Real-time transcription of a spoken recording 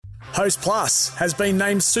Host Plus has been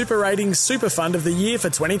named Super Ratings Super Fund of the Year for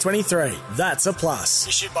 2023. That's a plus.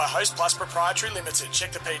 Issued by Host Plus Proprietary Limited.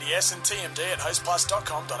 Check the PDS and TMD at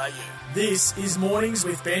hostplus.com.au. This is Mornings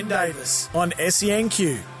with Ben Davis on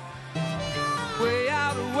SENQ. Way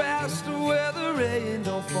out west where the rain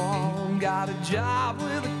don't fall. Got a job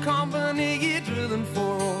with a company, you're drilling for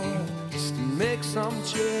oil. Just to make some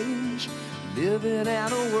change, living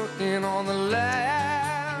and working on the land.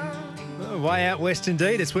 Way out west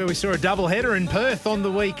indeed. It's where we saw a double-header in Perth on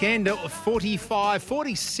the weekend.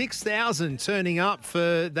 46,000 turning up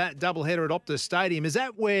for that double-header at Optus Stadium. Is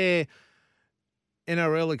that where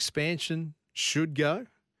NRL expansion should go?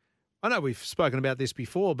 I know we've spoken about this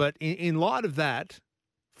before, but in light of that,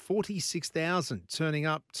 46,000 turning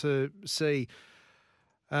up to see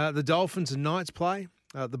the Dolphins and Knights play,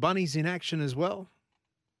 the Bunnies in action as well.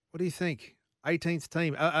 What do you think? 18th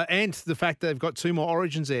team. And the fact they've got two more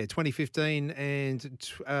origins there, 2015 and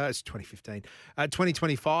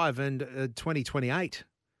 2025 and 2028.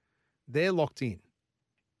 They're locked in.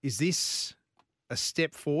 Is this a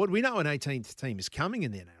step forward? We know an 18th team is coming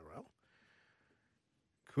in the NRL.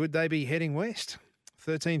 Could they be heading west?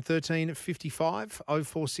 13 55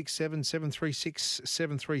 0467 736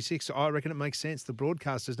 736. I reckon it makes sense. The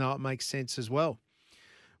broadcasters know it makes sense as well.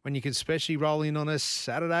 When you can especially roll in on a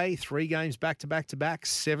Saturday, 3 games back-to-back-to-back,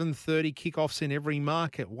 7:30 kickoffs in every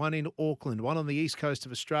market, 1 in Auckland, 1 on the east coast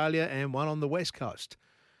of Australia and 1 on the west coast.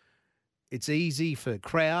 It's easy for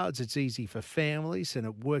crowds, it's easy for families, and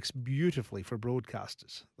it works beautifully for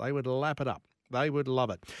broadcasters. They would lap it up. They would love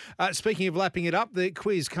it. Speaking of lapping it up, the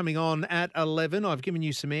quiz coming on at 11. I've given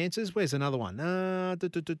you some answers. Where's another one?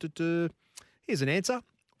 Here's an answer.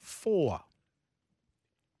 4.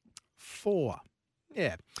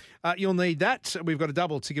 Yeah, you'll need that. We've got a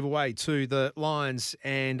double to give away to the Lions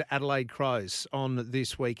and Adelaide Crows on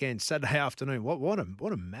this weekend, Saturday afternoon. What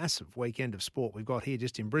a massive weekend of sport we've got here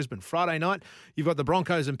just in Brisbane. Friday night, you've got the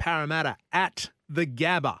Broncos and Parramatta at the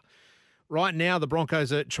Gabba. Right now, the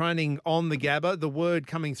Broncos are training on the Gabba. The word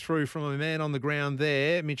coming through from a man on the ground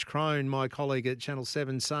there, Mitch Crone, my colleague at Channel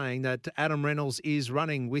 7, saying that Adam Reynolds is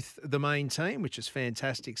running with the main team, which is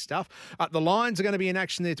fantastic stuff. The Lions are going to be in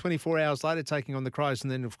action there 24 hours later, taking on the Crows, and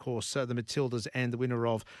then, of course, the Matildas and the winner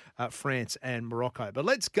of France and Morocco. But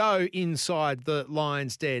let's go inside the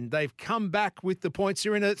Lions' den. They've come back with the points.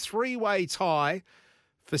 They're in a 3-way tie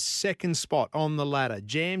for second spot on the ladder,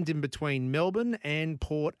 jammed in between Melbourne and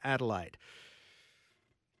Port Adelaide.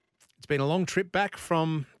 It's been a long trip back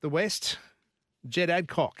from the West. Jed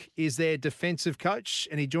Adcock is their defensive coach,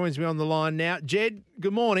 and he joins me on the line now. Jed,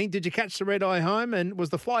 good morning. Did you catch the red-eye home, and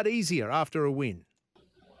was the flight easier after a win?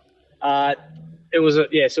 It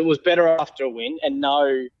was better after a win, and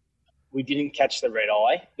no, we didn't catch the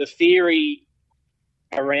red-eye. The theory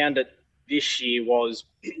around it this year was,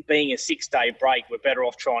 being a 6-day break, we're better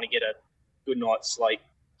off trying to get a good night's sleep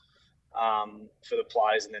for the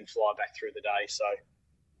players and then fly back through the day. So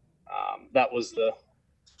that was the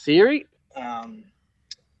theory.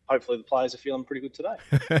 Hopefully the players are feeling pretty good today.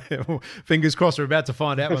 Fingers crossed. We're about to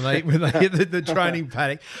find out when they hit the training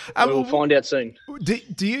paddock. We'll find out soon.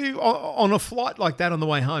 Do you, on a flight like that on the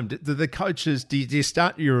way home, do the coaches, do you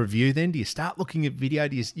start your review then? Do you start looking at video?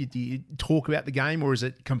 Do you talk about the game, or is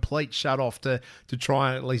it complete shut off to try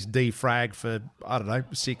and at least defrag for, I don't know,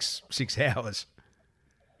 six hours?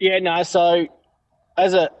 Yeah, no. So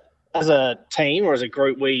as a team or as a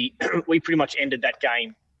group, we pretty much ended that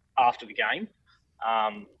game after the game.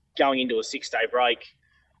 Going into a 6-day break,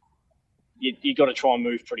 you got to try and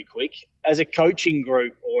move pretty quick. As a coaching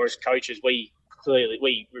group or as coaches, we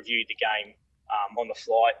reviewed the game on the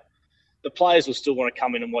flight. The players will still want to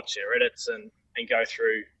come in and watch their edits and go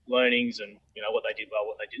through learnings and, what they did well,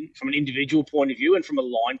 what they didn't, from an individual point of view and from a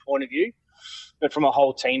line point of view. But from a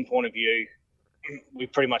whole team point of view, we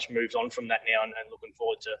pretty much moved on from that now and looking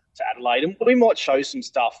forward to Adelaide. And we might show some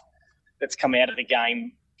stuff that's come out of the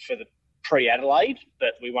game for the pre-Adelaide,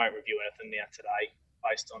 but we won't review anything now today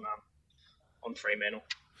based on Fremantle.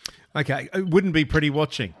 Okay, it wouldn't be pretty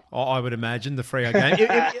watching, I would imagine, the Freo game.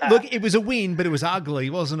 Look, it was a win, but it was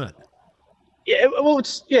ugly, wasn't it? Yeah, well,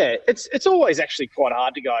 it's always actually quite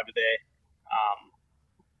hard to go over there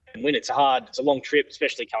and win. It's a long trip,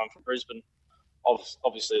 especially coming from Brisbane,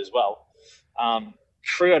 obviously as well.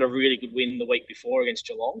 Freo had a really good win the week before against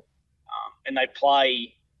Geelong, and they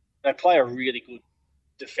play a really good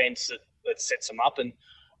defence that sets them up, and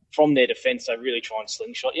from their defence they really try and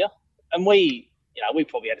slingshot you. And we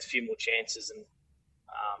probably had a few more chances and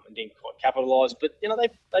didn't quite capitalise, but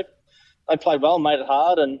they played well and made it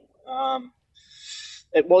hard, and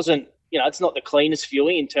it wasn't it's not the cleanest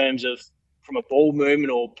viewing in terms of from a ball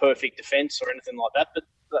movement or perfect defence or anything like that, but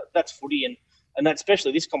that's footy, and that,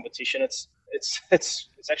 especially this competition, it's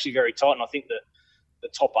actually very tight. And I think that the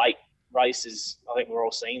top 8 races, I think we're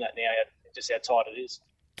all seeing that now, just how tight it is.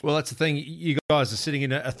 Well, that's the thing. You guys are sitting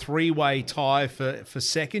in a 3-way tie for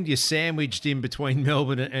second. You're sandwiched in between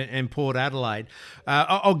Melbourne and Port Adelaide.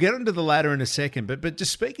 I'll get into the ladder in a second, but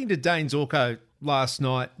just speaking to Dane Zorko last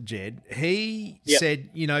night, Jed, he said,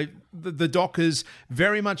 the Dockers,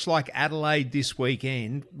 very much like Adelaide this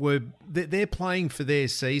weekend, they're playing for their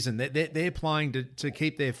season. They're playing to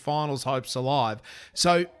keep their finals hopes alive.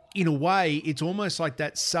 So in a way, it's almost like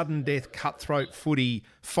that sudden death cutthroat footy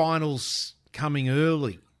finals coming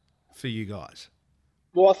early for you guys.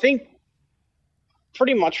 Well, I think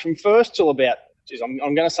pretty much from first till about, I'm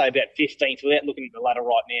going to say about 15th, without looking at the ladder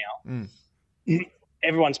right now,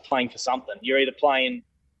 everyone's playing for something. You're either playing,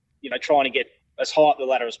 trying to get as high up the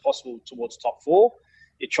ladder as possible towards top 4.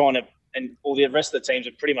 You're trying to, and all the rest of the teams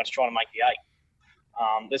are pretty much trying to make the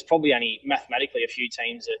 8. There's probably only mathematically a few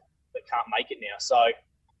teams that can't make it now. So,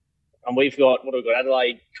 and we've got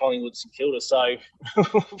Adelaide, Collingwood, St Kilda. So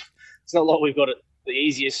it's not like we've got the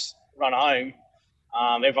easiest run home.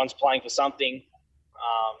 Everyone's playing for something.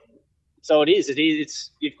 So it is. It's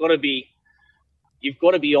you've got to be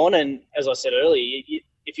on. And as I said earlier,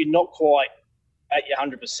 if you're not quite at your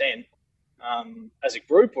 100% as a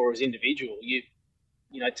group or as individual,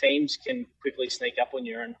 teams can quickly sneak up on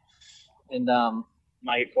you and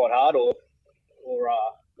make it quite hard or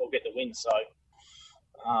get the win. So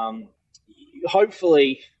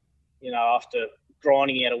hopefully, after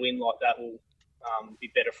grinding out a win like that, will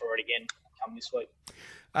be better for it again come this week.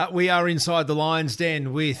 We are inside the Lions'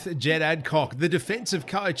 Den with Jed Adcock, the defensive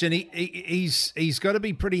coach, and he's got to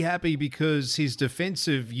be pretty happy because his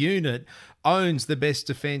defensive unit owns the best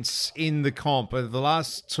defence in the comp. Over the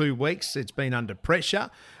last 2 weeks, it's been under pressure,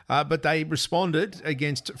 but they responded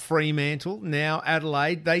against Fremantle. Now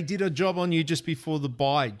Adelaide, they did a job on you just before the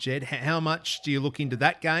bye, Jed. How much do you look into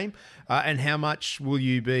that game, and how much will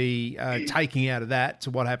you be taking out of that to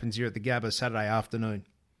what happens here at the Gabba Saturday afternoon?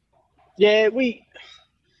 Yeah,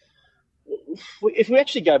 if we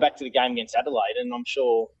actually go back to the game against Adelaide, and I'm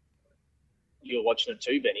sure you're watching it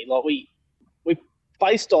too, Benny, like we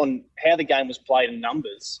based on how the game was played in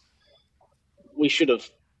numbers, we should have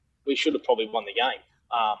probably won the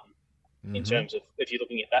game. In terms of, if you're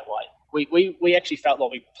looking at it that way, we actually felt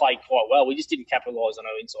like we played quite well. We just didn't capitalise on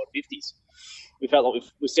our inside 50s. We felt like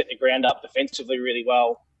we set the ground up defensively really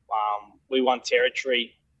well. We won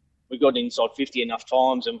territory. We got inside 50 enough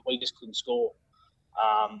times, and we just couldn't score.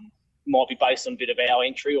 Might be based on a bit of our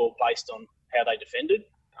entry or based on how they defended.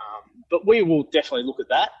 But we will definitely look at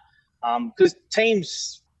that because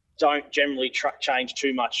teams don't generally change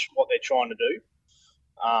too much what they're trying to do.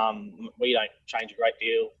 We don't change a great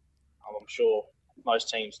deal. I'm sure most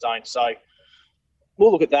teams don't. So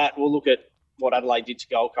we'll look at that. We'll look at what Adelaide did to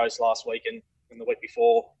Gold Coast last week and the week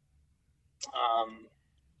before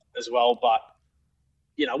as well. But,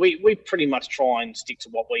 we pretty much try and stick to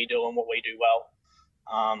what we do and what we do well.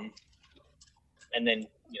 And then,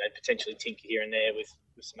 potentially tinker here and there with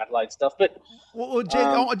some Adelaide stuff. But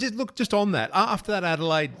Jed, just on that. After that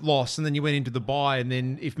Adelaide loss, and then you went into the bye, and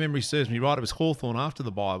then, if memory serves me right, it was Hawthorn after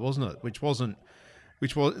the bye, wasn't it? It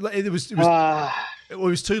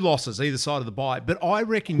was 2 losses either side of the bye. But I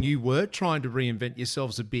reckon you were trying to reinvent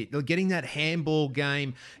yourselves a bit, getting that handball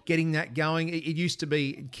game, getting that going. It used to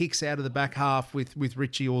be kicks out of the back half with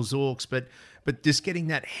Richie or Zorks, but just getting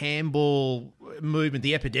that handball movement,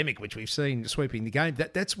 the epidemic which we've seen sweeping the game,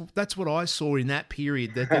 that's what I saw in that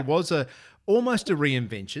period. That there was almost a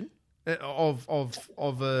reinvention of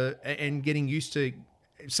and getting used to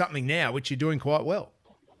something now, which you're doing quite well.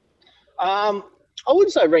 I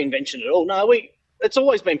wouldn't say reinvention at all. No, it's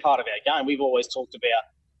always been part of our game. We've always talked about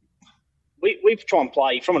we've tried and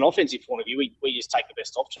play from an offensive point of view. We just take the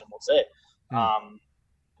best option and what's there.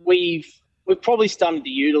 We've probably started to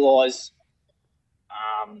utilise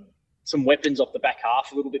some weapons off the back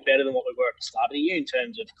half a little bit better than what we were at the start of the year in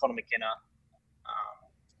terms of Conor McKenna,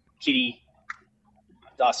 Kitty,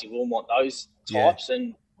 Darcy Wilmot, those types. Yeah.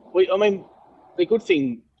 And the good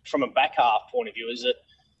thing from a back half point of view is that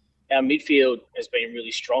our midfield has been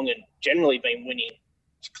really strong and generally been winning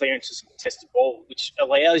clearances and contested ball, which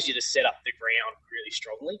allows you to set up the ground really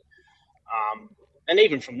strongly. And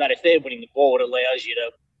even from that, if they're winning the ball, it allows you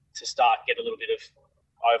to start get a little bit of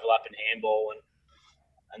overlap and handball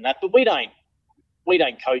and that. But we don't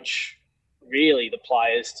coach really the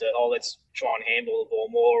players to, let's try and handle the ball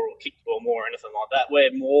more or kick the ball more or anything like that.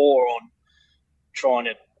 We're more on trying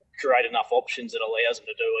to create enough options that allows them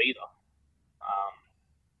to do either.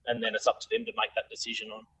 And then it's up to them to make that decision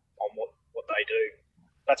on what they do.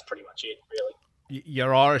 That's pretty much it, really.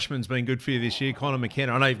 Your Irishman's been good for you this year, Connor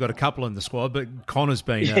McKenna. I know you've got a couple in the squad, but Connor's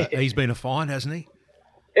been he's been a find, hasn't he?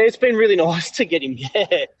 It's been really nice to get him.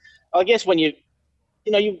 Yeah, I guess when I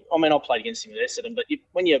played against him at Essendon, but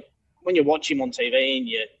when you watch him on TV and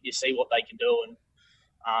you see what they can do,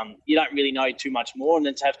 and you don't really know too much more, and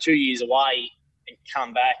then to have 2 years away and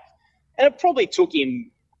come back, and it probably took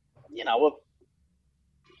him, I don't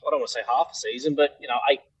want to say half a season, but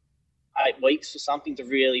 8 weeks or something to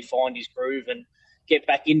really find his groove and get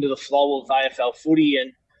back into the flow of AFL footy,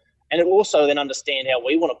 and it also then understand how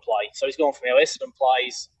we want to play. So he's gone from how Essendon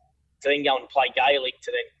plays to then going to play Gaelic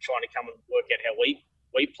to then trying to come and work out how we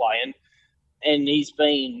play, and he's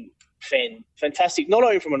been fantastic, not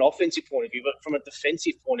only from an offensive point of view, but from a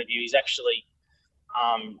defensive point of view. He's actually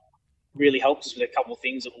really helped us with a couple of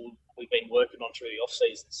things that we've been working on through the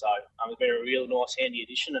off-season. So he's been a real nice, handy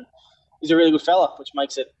addition, and he's a really good fella, which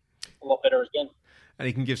makes it a lot better again. And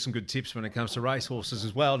he can give some good tips when it comes to racehorses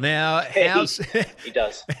as well. Now, he does.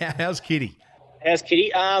 How's Kitty?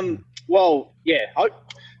 Well, yeah,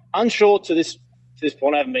 unsure to this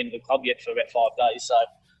point. I haven't been to the club yet for about 5 days, so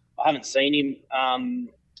I haven't seen him.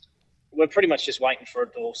 We're pretty much just waiting for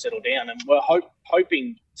it to all settle down, and we're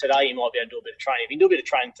hoping today he might be able to do a bit of training. If he can do a bit of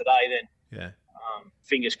training today, then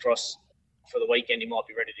fingers crossed for the weekend he might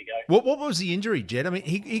be ready to go. What was the injury, Jed? I mean,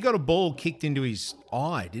 he got a ball kicked into his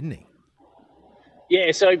eye, didn't he?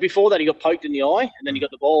 Yeah, so before that he got poked in the eye, and then he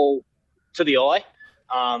got the ball to the eye.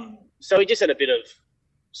 So he just had a bit of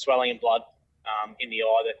swelling and blood in the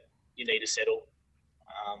eye that you need to settle.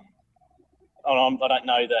 I don't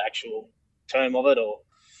know the actual term of it or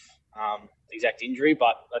exact injury,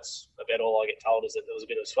 but that's about all I get told, is that there was a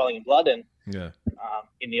bit of swelling and blood and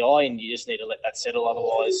in the eye, and you just need to let that settle.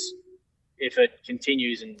 Otherwise, if it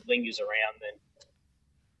continues and lingers around, then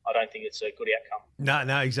I don't think it's a good outcome.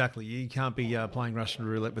 No, exactly. You can't be playing Russian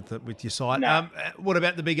roulette with your side. No. What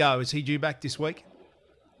about the Big O? Is he due back this week?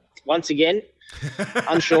 Once again,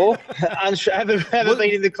 unsure. Haven't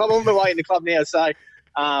been in the club. I'm on my way in the club now, so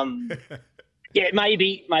yeah,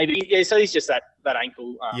 maybe. Yeah, so he's just that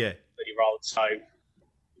ankle that he rolled. So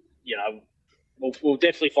we'll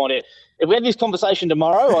definitely find out. If we had this conversation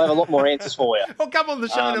tomorrow, I'll have a lot more answers for you. Well, come on the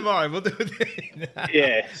show tomorrow. We'll do it then.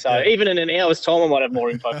 Yeah. So even in an hour's time, I might have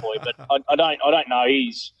more info for you. But I don't know.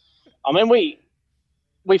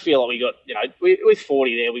 We feel like we got, with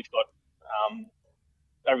 40 there, we've got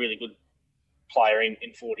a really good player in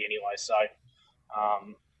 40 anyway. So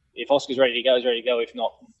if Oscar's ready to go, he's ready to go. If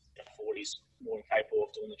not, 40's more than capable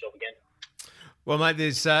of doing the job again. Well, mate,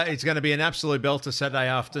 it's going to be an absolute belter Saturday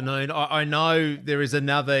afternoon. I know there is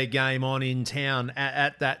another game on in town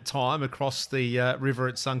at that time across the river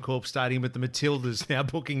at Suncorp Stadium with the Matildas now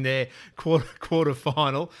booking their quarter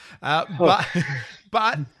final. But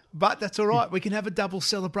that's all right. We can have a double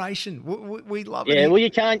celebration. We love it. Yeah, well, you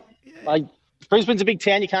can't. Brisbane's a big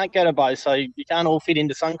town. You can't go to both, so you can't all fit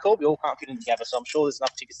into Suncorp. You all can't fit into Gabba, so I'm sure there's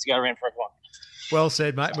enough tickets to go around for everyone. Well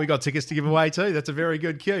said, mate. We got tickets to give away too. That's a very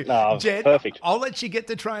good cue. No, Jed, perfect. I'll let you get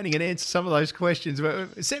to training and answer some of those questions.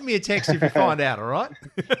 Send me a text if you find out, all right?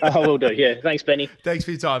 I will do, yeah. Thanks, Benny. Thanks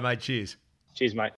for your time, mate. Cheers. Cheers, mate.